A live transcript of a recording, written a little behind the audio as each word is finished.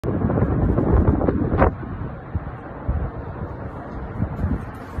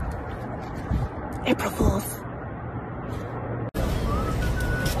April Fools.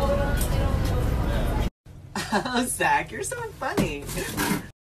 Oh, Zach, you're so funny.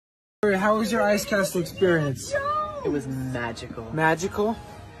 How was your ice castle experience? It was magical. Magical?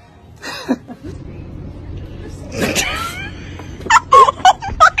 Oh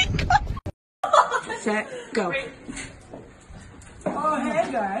my god! Set, go. Oh,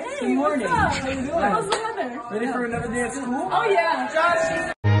 hey guys. Good morning. How you doing? How's the weather? Ready for another day at school? Oh yeah.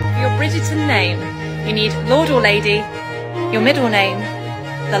 For your Bridgerton name, you need Lord or Lady, your middle name,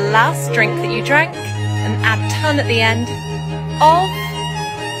 the last drink that you drank, and add ton at the end, of,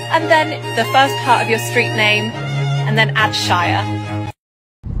 and then the first part of your street name, and then add Shire.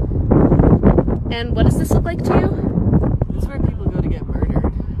 And what does this look like to you? This is where people go to get murdered.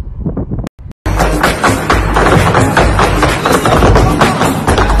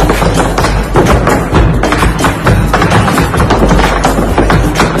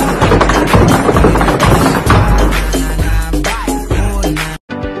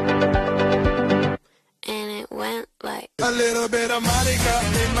 A little bit of Monica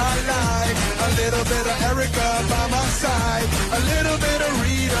in my life, a little bit of Erica by my side, a little bit of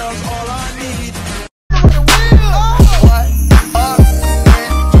Rita's all I need.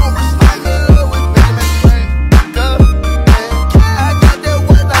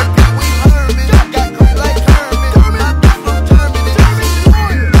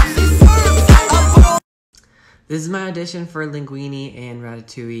 This is my audition for Linguini and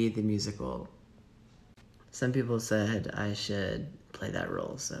Ratatouille the musical. Some people said I should play that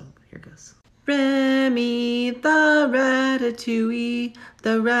role, so here goes. Remy, the Ratatouille,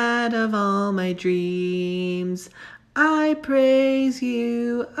 the rat of all my dreams. I praise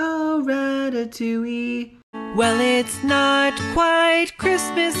you, oh Ratatouille. Well, it's not quite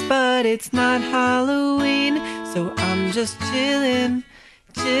Christmas, but it's not Halloween, so I'm just chillin',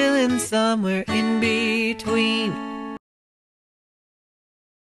 chillin' somewhere in between.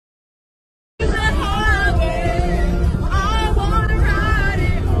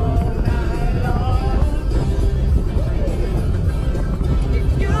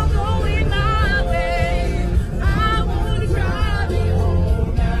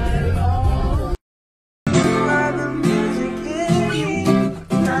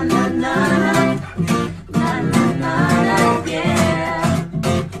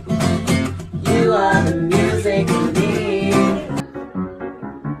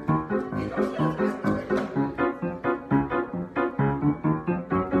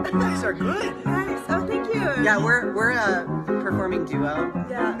 These are good. Nice. Oh, thank you. Yeah, we're a performing duo.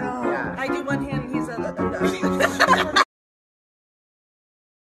 Yeah. Yeah. I do one hand, he's a